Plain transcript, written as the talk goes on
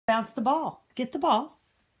bounce the ball. Get the ball.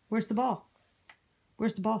 Where's the ball?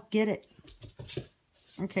 Where's the ball? Get it.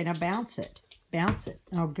 Okay, now bounce it. Bounce it.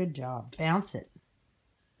 Oh, good job. Bounce it.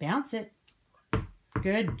 Bounce it.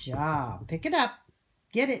 Good job. Pick it up.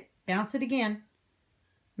 Get it. Bounce it again.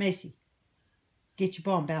 Macey, get your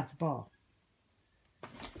ball and bounce the ball.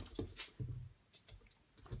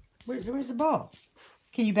 Where's the ball?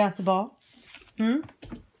 Can you bounce the ball?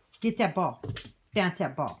 Get that ball. Bounce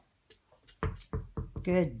that ball.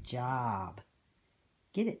 Good job.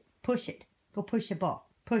 Get it. Push it. Go push the ball.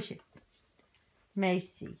 Push it.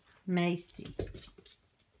 Macey. Macey.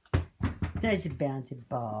 That's a bouncy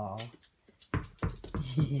ball.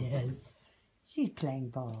 Yes. She's playing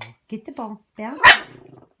ball. Get the ball. Bounce.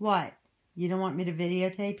 What? You don't want me to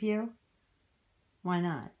videotape you? Why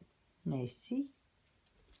not? Macey?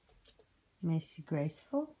 Macey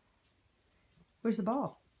Graceful? Where's the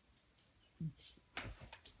ball?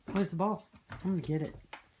 Where's the ball? I'm going to get it.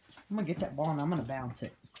 I'm going to get that ball and I'm going to bounce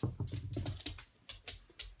it.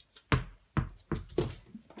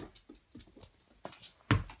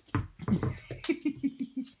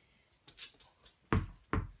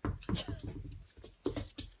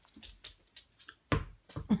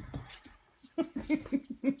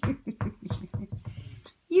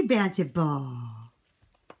 You bounce your ball.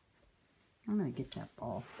 I'm going to get that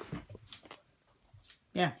ball.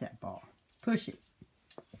 Bounce that ball. Push it.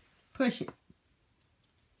 Push it.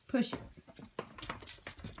 Push it.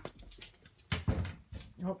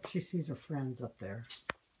 Oh, she sees her friends up there.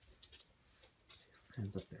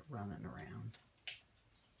 Friends up there running around.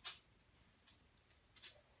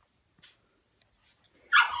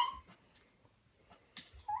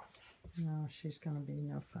 No, she's going to be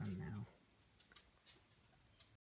no fun now.